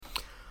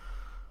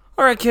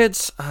All right,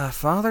 kids.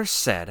 Father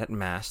said at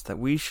Mass that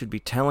we should be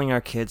telling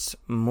our kids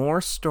more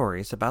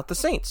stories about the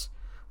saints.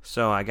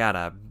 So I got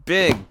a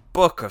big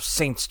book of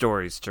saint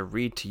stories to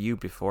read to you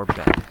before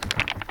bed.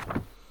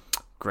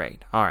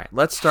 Great. All right,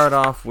 let's start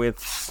off with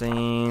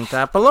Saint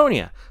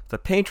Apollonia, the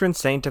patron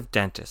saint of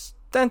dentists.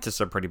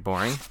 Dentists are pretty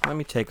boring. Let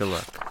me take a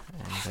look.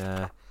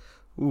 And,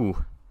 what?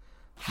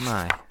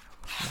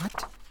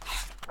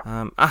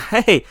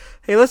 Hey,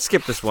 let's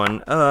skip this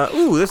one.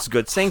 This is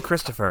good. Saint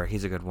Christopher,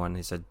 he's a good one.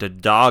 He's a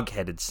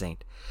dog-headed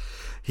saint.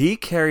 He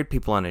carried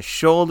people on his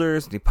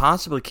shoulders, and he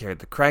possibly carried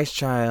the Christ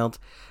child,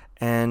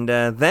 and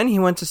then he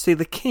went to see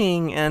the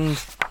king,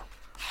 and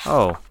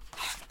oh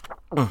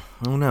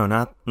no,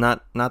 not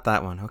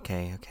that one.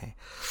 Okay.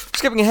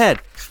 Skipping ahead,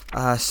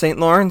 Saint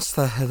Lawrence,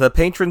 the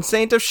patron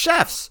saint of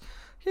chefs.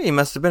 Yeah, he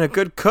must have been a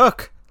good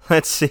cook.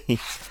 Let's see.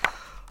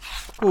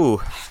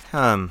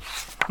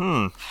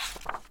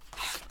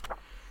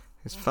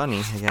 It's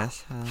funny, I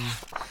guess.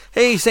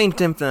 Hey, Saint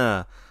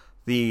Dymphna,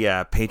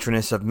 the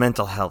patroness of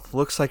mental health.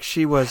 Looks like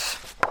she was,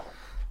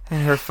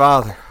 and her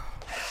father.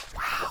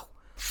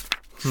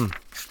 Wow.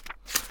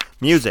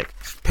 Music,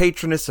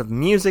 patroness of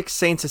music,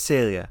 Saint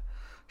Cecilia.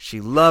 She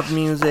loved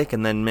music,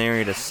 and then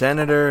married a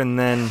senator, and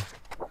then,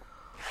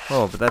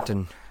 but that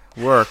didn't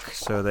work.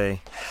 So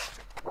they.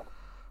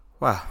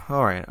 Wow.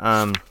 All right.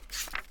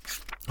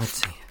 Let's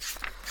see.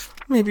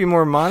 Maybe a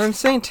more modern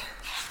saint.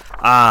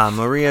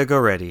 Maria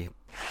Goretti,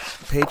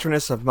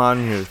 patroness of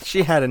modern youth.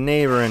 She had a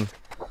neighbor, and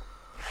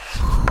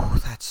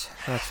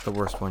that's the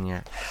worst one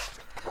yet.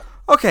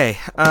 Okay,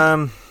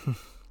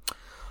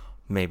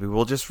 maybe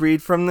we'll just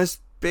read from this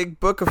big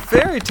book of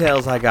fairy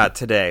tales I got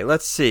today.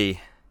 Let's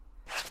see.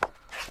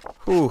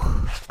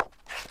 Oh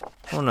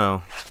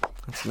no,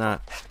 that's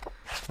not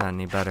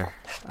any better.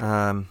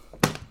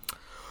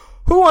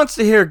 Who wants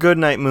to hear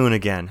Goodnight Moon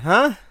again,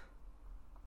 huh?